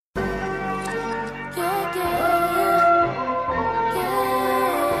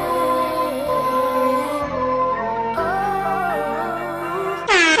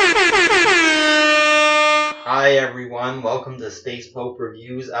everyone. Welcome to Space Pope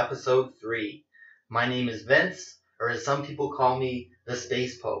Reviews Episode 3. My name is Vince, or as some people call me, the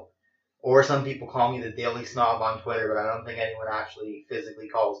Space Pope. Or some people call me the Daily Snob on Twitter, but I don't think anyone actually physically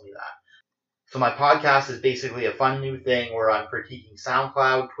calls me that. So my podcast is basically a fun new thing where I'm critiquing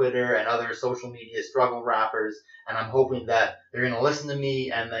SoundCloud, Twitter, and other social media struggle rappers, and I'm hoping that they're going to listen to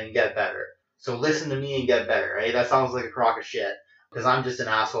me and then get better. So listen to me and get better, eh? That sounds like a crock of shit, because I'm just an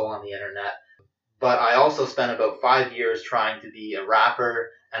asshole on the internet. But I also spent about 5 years trying to be a rapper,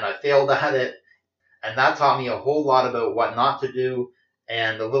 and I failed at it. And that taught me a whole lot about what not to do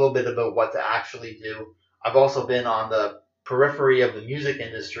and a little bit about what to actually do. I've also been on the periphery of the music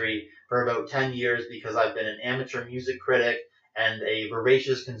industry for about 10 years because I've been an amateur music critic and a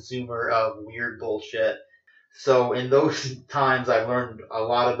voracious consumer of weird bullshit. So in those times, I learned a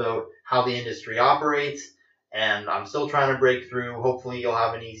lot about how the industry operates, and I'm still trying to break through. Hopefully you'll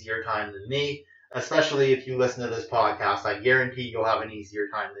have an easier time than me. Especially if you listen to this podcast, I guarantee you'll have an easier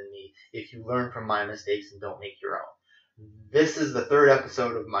time than me if you learn from my mistakes and don't make your own. This is the third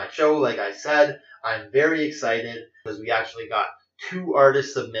episode of my show. Like I said, I'm very excited because we actually got 2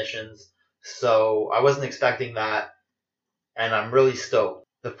 artist submissions, so I wasn't expecting that, and I'm really stoked.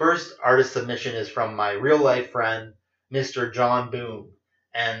 The first artist submission is from my real-life friend, Mr. John Boom.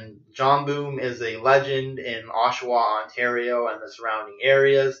 And John Boom is a legend in Oshawa, Ontario, and the surrounding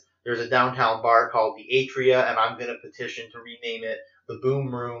areas. There's a downtown bar called the Atria, and I'm going to petition to rename it the Boom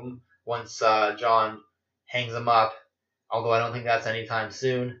Room once John hangs them up, although I don't think that's anytime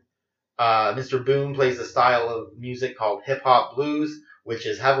soon. Mr. Boom plays a style of music called hip-hop blues, which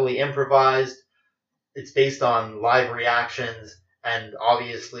is heavily improvised. It's based on live reactions, and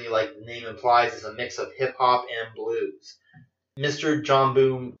obviously, like the name implies, is a mix of hip-hop and blues. Mr. John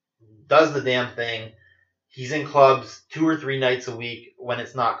Boom does the damn thing. He's in clubs 2 or 3 nights a week when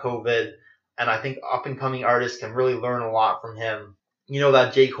it's not COVID, and I think up-and-coming artists can really learn a lot from him. You know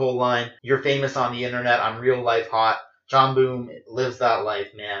that J. Cole line, "You're famous on the internet, I'm real life hot." John Boom lives that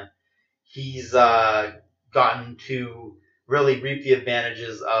life, man. He's gotten to really reap the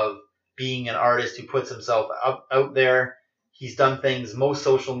advantages of being an artist who puts himself out there. He's done things most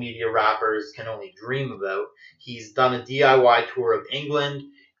social media rappers can only dream about. He's done a DIY tour of England.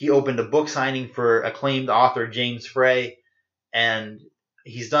 He opened a book signing for acclaimed author James Frey, and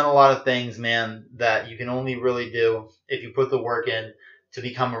he's done a lot of things, man, that you can only really do if you put the work in to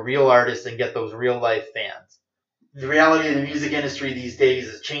become a real artist and get those real life fans. The reality of the music industry these days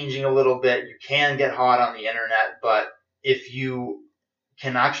is changing a little bit. You can get hot on the internet, but if you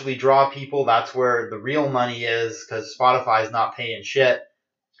can actually draw people, that's where the real money is, because Spotify's not paying shit,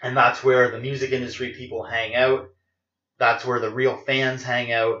 and that's where the music industry people hang out. That's where the real fans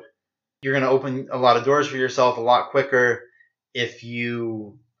hang out. You're going to open a lot of doors for yourself a lot quicker if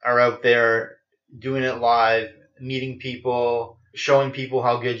you are out there doing it live, meeting people, showing people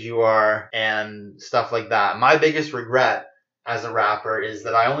how good you are, and stuff like that. My biggest regret as a rapper is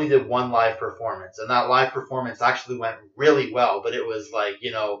that I only did 1 live performance, and that live performance actually went really well, but it was like,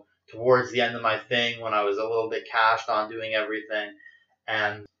 towards the end of my thing when I was a little bit cashed on doing everything.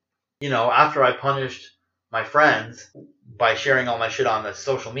 And, after I punished my friends by sharing all my shit on the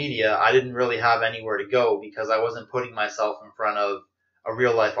social media, I didn't really have anywhere to go because I wasn't putting myself in front of a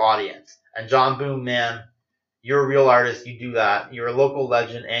real life audience. And John Boom, man, you're a real artist. You do that. You're a local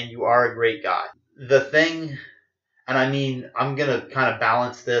legend and you are a great guy. The thing, and I mean, I'm going to kind of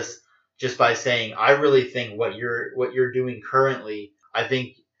balance this just by saying, I really think what you're doing currently, I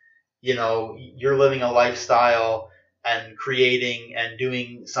think, you're living a lifestyle and creating and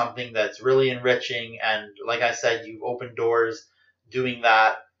doing something that's really enriching. And like I said, you've opened doors doing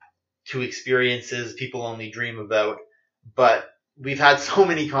that to experiences people only dream about. But we've had so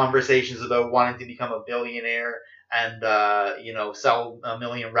many conversations about wanting to become a billionaire and, sell 1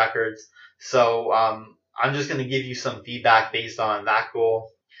 million records. So I'm just going to give you some feedback based on that goal.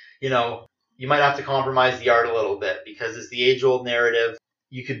 You might have to compromise the art a little bit because it's the age-old narrative.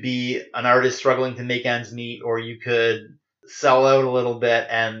 You could be an artist struggling to make ends meet, or you could sell out a little bit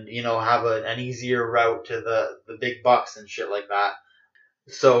and, have an easier route to the big bucks and shit like that.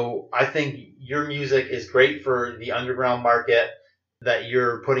 So I think your music is great for the underground market that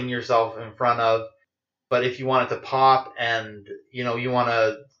you're putting yourself in front of. But if you want it to pop and, you want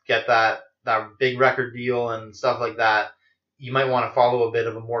to get that big record deal and stuff like that, you might want to follow a bit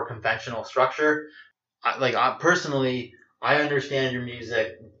of a more conventional structure. Personally, I understand your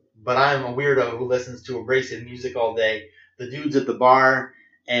music, but I'm a weirdo who listens to abrasive music all day. The dudes at the bar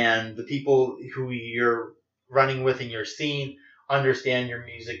and the people who you're running with in your scene understand your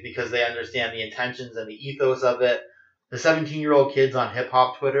music because they understand the intentions and the ethos of it. The 17-year-old kids on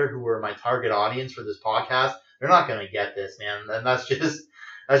hip-hop Twitter who were my target audience for this podcast, they're not going to get this, man. And that's just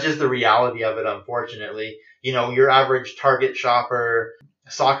the reality of it, unfortunately. Your average Target shopper,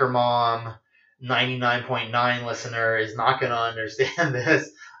 soccer mom, 99.9 listener is not going to understand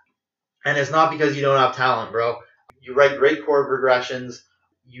this. And it's not because you don't have talent, bro. You write great chord progressions.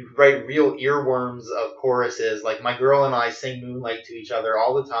 You write real earworms of choruses. Like, my girl and I sing Moonlight to each other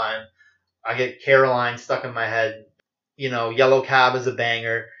all the time. I get Caroline stuck in my head. Yellow Cab is a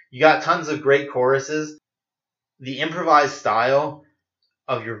banger. You got tons of great choruses. The improvised style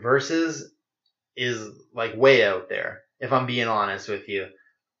of your verses is like way out there, if I'm being honest with you.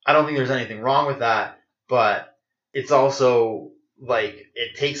 I don't think there's anything wrong with that, but it's also like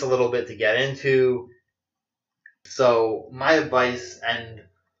it takes a little bit to get into. So my advice, and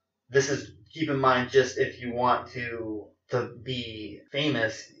this is, keep in mind, just if you want to be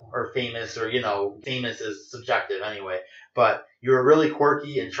famous, or famous is subjective anyway, but you're a really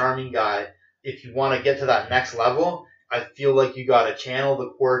quirky and charming guy. If you want to get to that next level, I feel like you got to channel the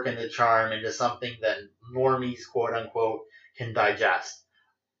quirk and the charm into something that normies, quote unquote, can digest.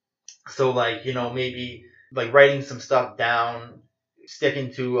 So maybe like writing some stuff down,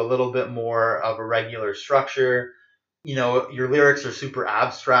 sticking to a little bit more of a regular structure. Your lyrics are super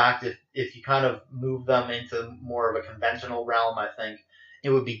abstract. If you kind of move them into more of a conventional realm, I think it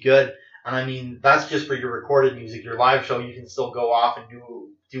would be good. And I mean, that's just for your recorded music. Your live show, you can still go off and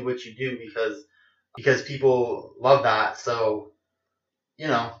do what you do because people love that. So,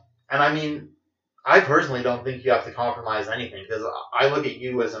 and I mean, I personally don't think you have to compromise anything, because I look at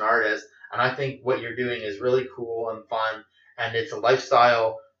you as an artist and I think what you're doing is really cool and fun, and it's a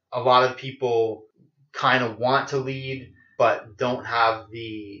lifestyle a lot of people kind of want to lead but don't have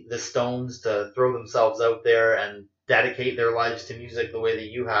the stones to throw themselves out there and dedicate their lives to music the way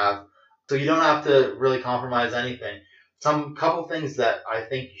that you have. So you don't have to really compromise anything. Some couple things that I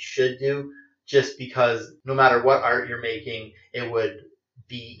think you should do, just because no matter what art you're making, it would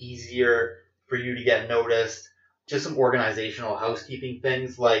be easier for you to get noticed. Just some organizational housekeeping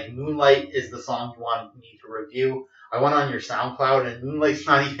things, like Moonlight is the song you want me to review. I went on your SoundCloud and Moonlight's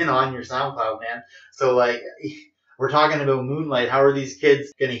not even on your SoundCloud, man. So we're talking about Moonlight. How are these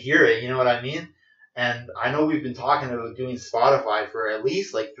kids going to hear it? You know what I mean? And I know we've been talking about doing Spotify for at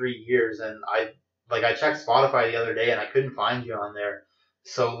least 3 years. And I checked Spotify the other day and I couldn't find you on there.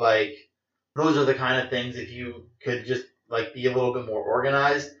 So those are the kind of things, if you could just be a little bit more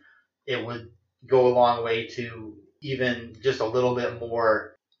organized, it would go a long way to even just a little bit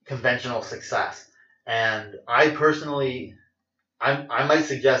more conventional success. And I personally, I might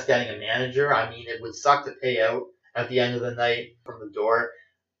suggest getting a manager. I mean, it would suck to pay out at the end of the night from the door,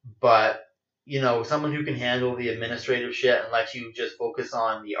 but someone who can handle the administrative shit and let you just focus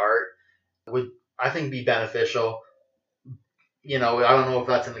on the art would, I think, be beneficial. I don't know if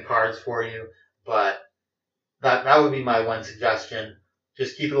that's in the cards for you, but that would be my one suggestion.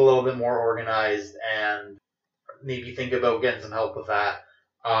 Just keep it a little bit more organized and maybe think about getting some help with that.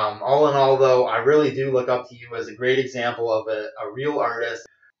 All in all, though, I really do look up to you as a great example of a real artist,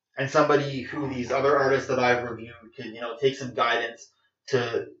 and somebody who these other artists that I've reviewed can, take some guidance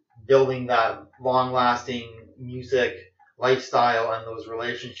to building that long-lasting music lifestyle and those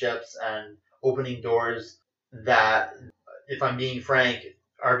relationships and opening doors that, if I'm being frank,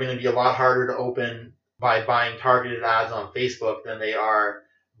 are going to be a lot harder to open by buying targeted ads on Facebook than they are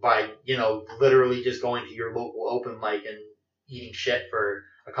by, literally just going to your local open mic and eating shit for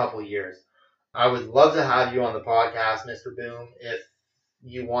a couple of years. I would love to have you on the podcast, Mr. Boom, if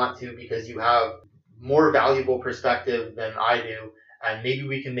you want to, because you have more valuable perspective than I do, and maybe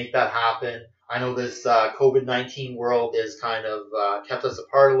we can make that happen. I know this COVID-19 world has kind of kept us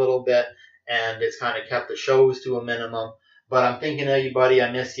apart a little bit, and it's kind of kept the shows to a minimum, but I'm thinking of you, buddy.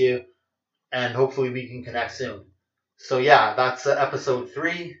 I miss you, and hopefully we can connect soon. So yeah, that's episode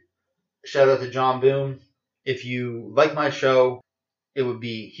 3. Shout out to John Boom. If you like my show, it would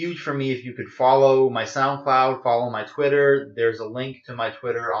be huge for me if you could follow my SoundCloud, follow my Twitter. There's a link to my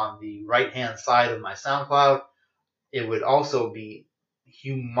Twitter on the right-hand side of my SoundCloud. It would also be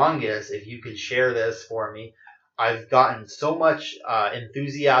humongous if you could share this for me. I've gotten so much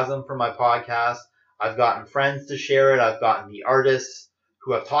enthusiasm for my podcast. I've gotten friends to share it. I've gotten the artists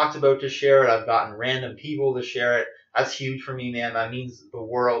who I've talked about to share it. I've gotten random people to share it. That's huge for me, man. That means the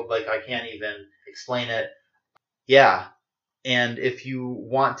world. I can't even explain it. Yeah. And if you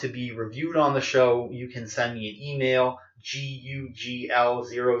want to be reviewed on the show, you can send me an email,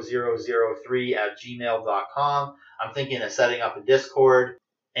 gugl0003@gmail.com. I'm thinking of setting up a Discord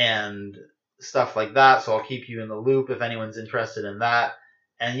and stuff like that, so I'll keep you in the loop if anyone's interested in that.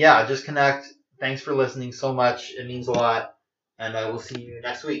 And yeah, just connect. Thanks for listening so much. It means a lot. And I will see you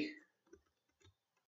next week.